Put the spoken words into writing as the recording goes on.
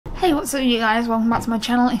Hey, what's up you guys, welcome back to my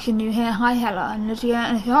channel. If you're new here, hi, hello, I'm Lydia,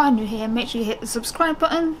 and if you are new here, make sure you hit the subscribe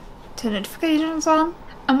button, turn notifications on,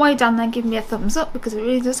 and while you're down there, give me a thumbs up because it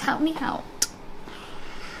really does help me out.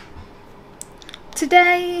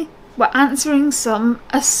 Today, we're answering some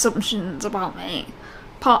assumptions about me.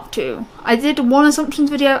 Part 2. I did one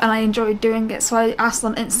assumptions video and I enjoyed doing it, so I asked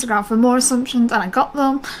on Instagram for more assumptions and I got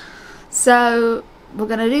them. So, we're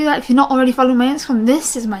going to do that. If you're not already following my Instagram,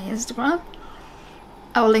 this is my Instagram.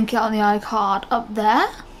 I will link it on the iCard up there.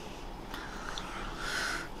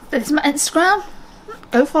 This is my Instagram.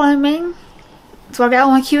 Go follow me. So I get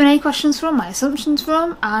all my Q&A questions from, my assumptions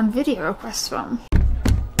from, and video requests from.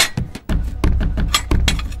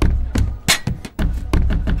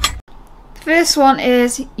 The first one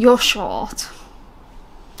is, you're short.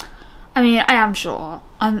 I mean, I am short.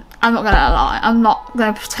 I'm not gonna lie. I'm not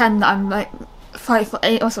gonna pretend that I'm like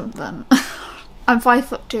 5'8" or something. I'm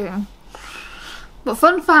 5'2". But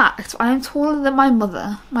fun fact, I am taller than my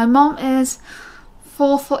mother. My mom is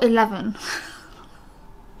 4'11".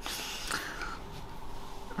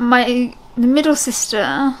 The middle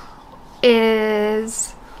sister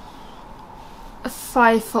is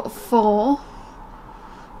 5'4",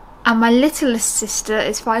 and my littlest sister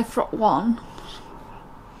is 5'1".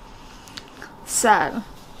 So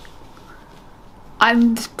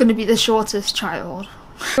I'm gonna be the shortest child.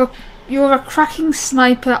 You're a cracking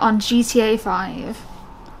sniper on GTA 5.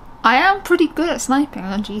 I am pretty good at sniping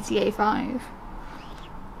on GTA 5.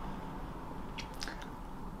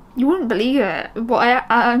 You wouldn't believe it, but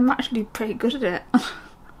I'm actually pretty good at it.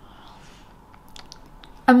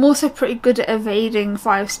 I'm also pretty good at evading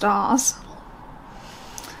 5 stars.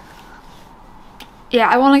 Yeah,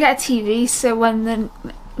 I want to get a TV so when the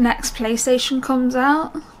next PlayStation comes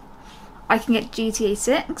out, I can get GTA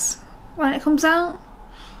 6 when it comes out.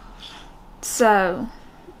 So,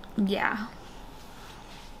 yeah,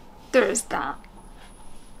 there is that.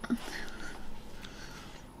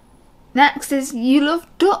 Next is, you love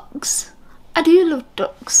ducks. I do love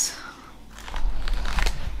ducks.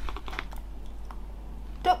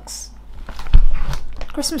 Ducks.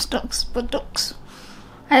 Christmas ducks, but ducks.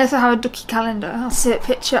 I also have a ducky calendar. I'll see a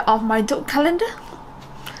picture of my duck calendar.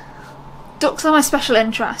 Ducks are my special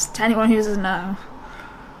interest, to anyone who doesn't know.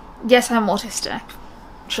 Yes, I'm autistic.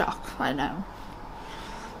 Shock, I know.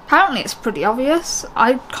 Apparently it's pretty obvious.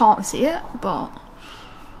 I can't see it, but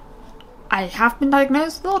I have been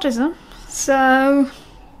diagnosed with autism. So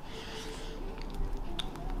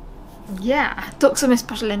yeah, ducks are my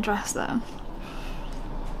special interest though.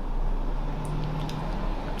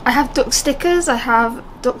 I have duck stickers, I have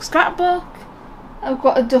duck scrapbook, I've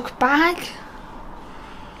got a duck bag.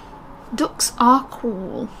 Ducks are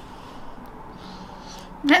cool.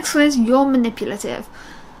 Next one is, you're manipulative.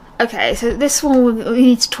 Okay, so this one, we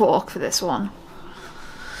need to talk for this one.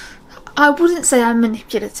 I wouldn't say I'm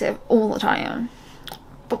manipulative all the time,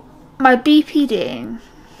 but my BPD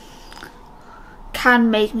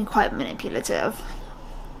can make me quite manipulative.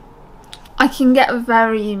 I can get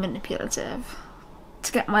very manipulative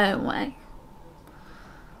to get my own way.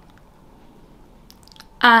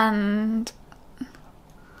 And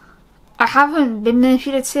I haven't been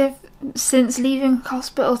manipulative since leaving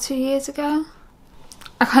hospital 2 years ago.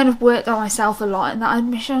 I kind of worked on myself a lot in that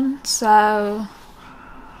admission, so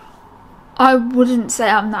I wouldn't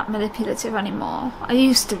say I'm that manipulative anymore. I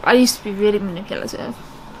used to be really manipulative,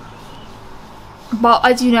 but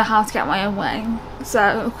I do know how to get my own way,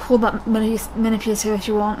 so call that manipulative if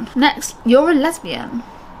you want. Next, you're a lesbian.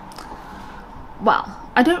 Well,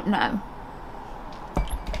 I don't know.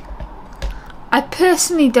 I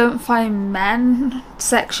personally don't find men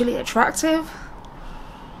sexually attractive.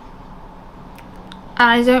 And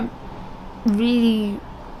I don't really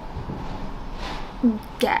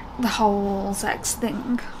get the whole sex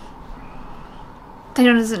thing.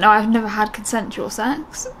 Anyone doesn't know, I've never had consensual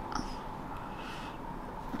sex.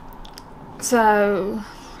 So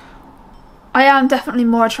I am definitely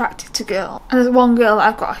more attracted to girls. And there's one girl that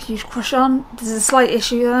I've got a huge crush on. There's a slight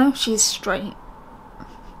issue though, she's straight.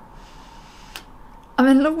 I'm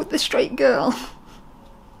in love with the straight girl.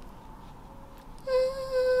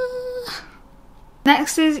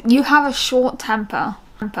 Next is, you have a short temper.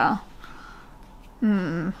 I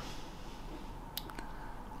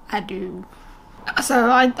do.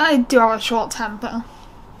 So I do have a short temper.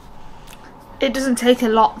 It doesn't take a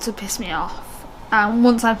lot to piss me off. And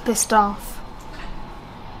once I'm pissed off,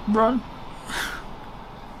 run.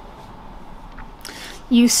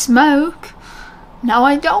 You smoke? No,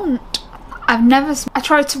 I don't. I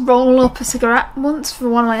tried to roll up a cigarette once for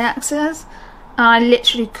one of my exes, and I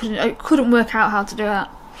literally couldn't work out how to do it.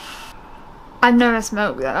 I've never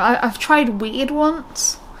smoked though. I've tried weed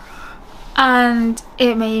once, and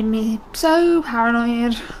it made me so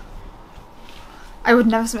paranoid. I would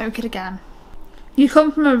never smoke it again. You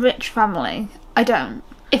come from a rich family. I don't.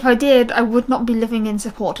 If I did, I would not be living in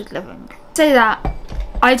supported living. Say that,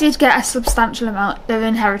 I did get a substantial amount of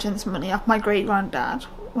inheritance money off my great-granddad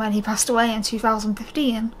when he passed away in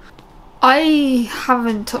 2015. I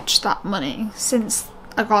haven't touched that money since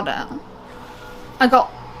I got it. I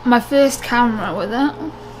got my first camera with it.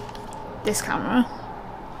 This camera.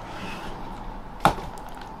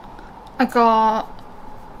 I got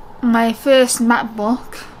my first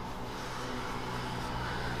MacBook.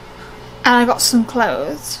 And I got some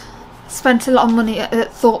clothes. Spent a lot of money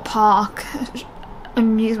at Thorpe Park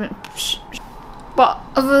amusement. But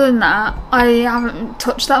other than that, I haven't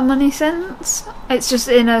touched that money since. It's just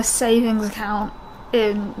in a savings account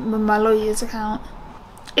with my lawyer's account.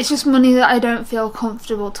 It's just money that I don't feel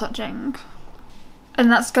comfortable touching.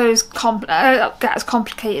 And that gets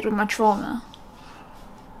complicated with my trauma.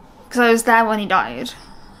 Because I was there when he died.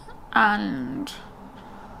 And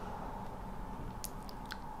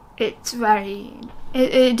it's very...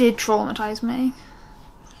 It did traumatise me.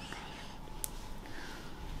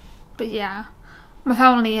 But yeah, my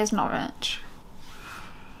family is not rich.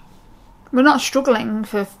 We're not struggling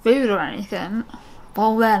for food or anything.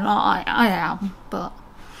 Well, they're not, I am, but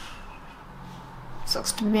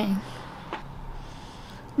sucks to me.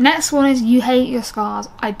 Next one is you hate your scars.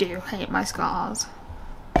 I do hate my scars.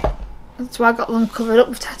 That's why I got them covered up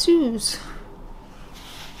with tattoos.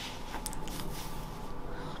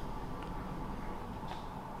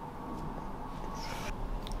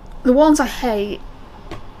 The ones I hate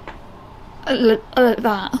are like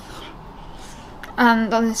that,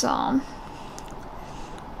 and on this arm,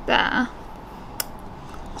 there.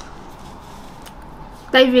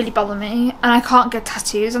 They really bother me, and I can't get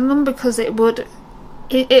tattoos on them because it would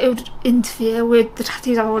interfere with the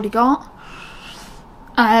tattoos I've already got.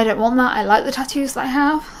 I don't want that. I like the tattoos that I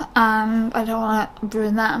have, and I don't want to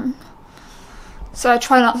ruin them. So I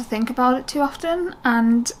try not to think about it too often,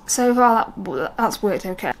 and so far that's worked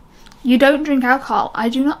okay. You don't drink alcohol. I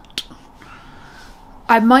do not.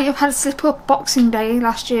 I might have had a slip up Boxing Day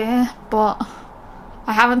last year, but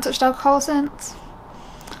I haven't touched alcohol since.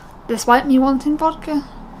 Despite me wanting vodka.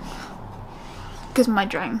 Because of my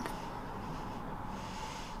drink.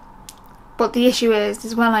 But the issue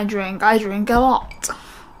is when I drink a lot.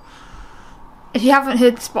 If you haven't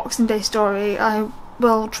heard this Boxing Day story, I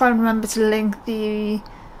will try and remember to link the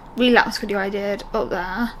relapse video I did up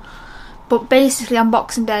there. But basically on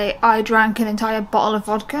Boxing Day I drank an entire bottle of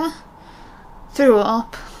vodka, threw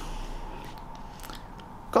up,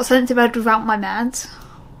 got sent to bed without my meds,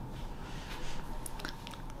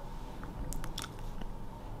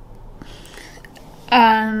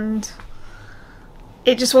 and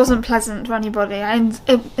it just wasn't pleasant for anybody. In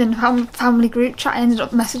family group chat I ended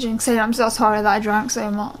up messaging saying I'm so sorry that I drank so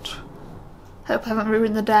much. Hope I haven't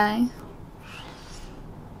ruined the day.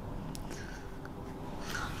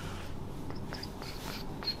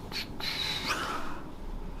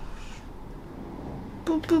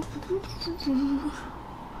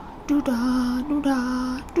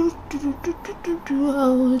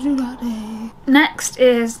 Next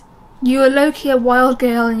is you were low-key a wild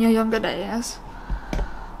girl in your younger days.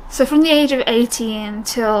 So from the age of 18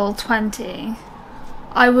 till 20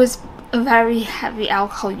 I was a very heavy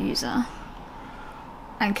alcohol user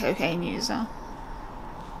and cocaine user.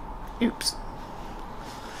 Oops.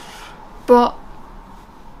 But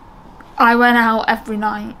I went out every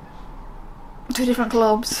night to different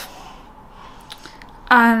clubs,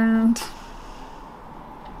 and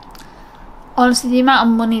honestly the amount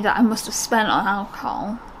of money that I must have spent on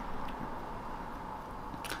alcohol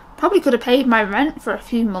probably could have paid my rent for a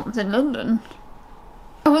few months in London.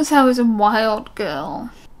 I wouldn't say I was a wild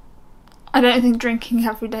girl. I don't think drinking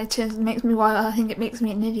every day makes me wild. I think it makes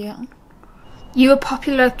me an idiot. You were a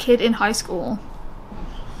popular kid in high school.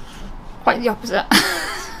 Quite the opposite.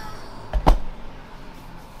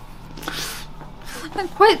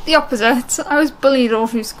 Quite the opposite. I was bullied all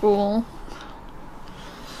through school.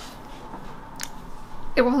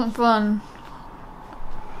 It wasn't fun.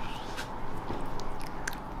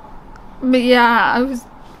 But yeah, I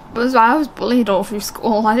was bullied all through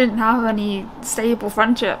school. I didn't have any stable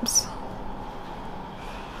friendships.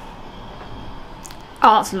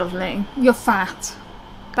 Oh, that's lovely. You're fat.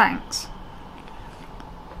 Thanks.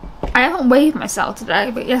 I haven't weighed myself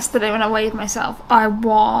today, but yesterday when I weighed myself, I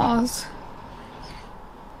was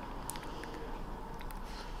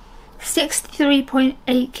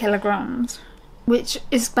 63.8 kilograms, which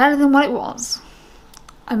is better than what it was.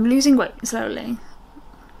 I'm losing weight slowly.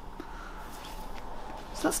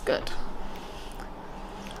 So that's good.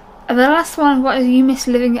 And the last one I've got is you miss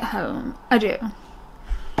living at home. I do.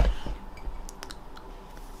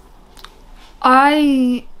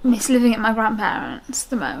 I miss living at my grandparents'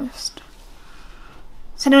 the most.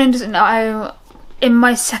 So anyone who doesn't know, in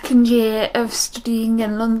my second year of studying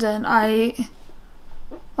in London, at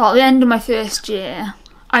the end of my first year,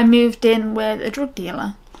 I moved in with a drug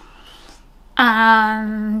dealer.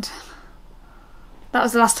 And that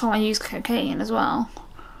was the last time I used cocaine as well.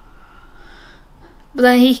 But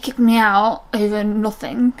then he kicked me out over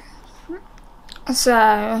nothing. So,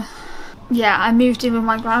 yeah, I moved in with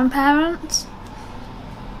my grandparents.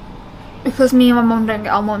 Because me and my mum don't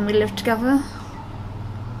get on when we live together.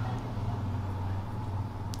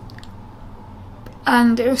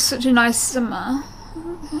 And it was such a nice summer.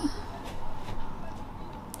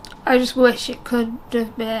 I just wish it could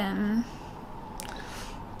have been...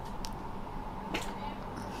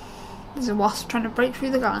 There's a wasp trying to break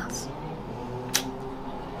through the glass.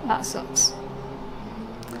 That sucks.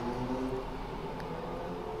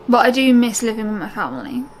 But I do miss living with my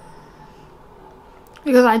family.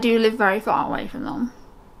 Because I do live very far away from them.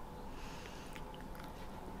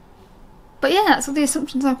 But yeah, that's all the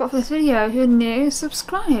assumptions I've got for this video. If you're new,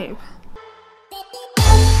 subscribe.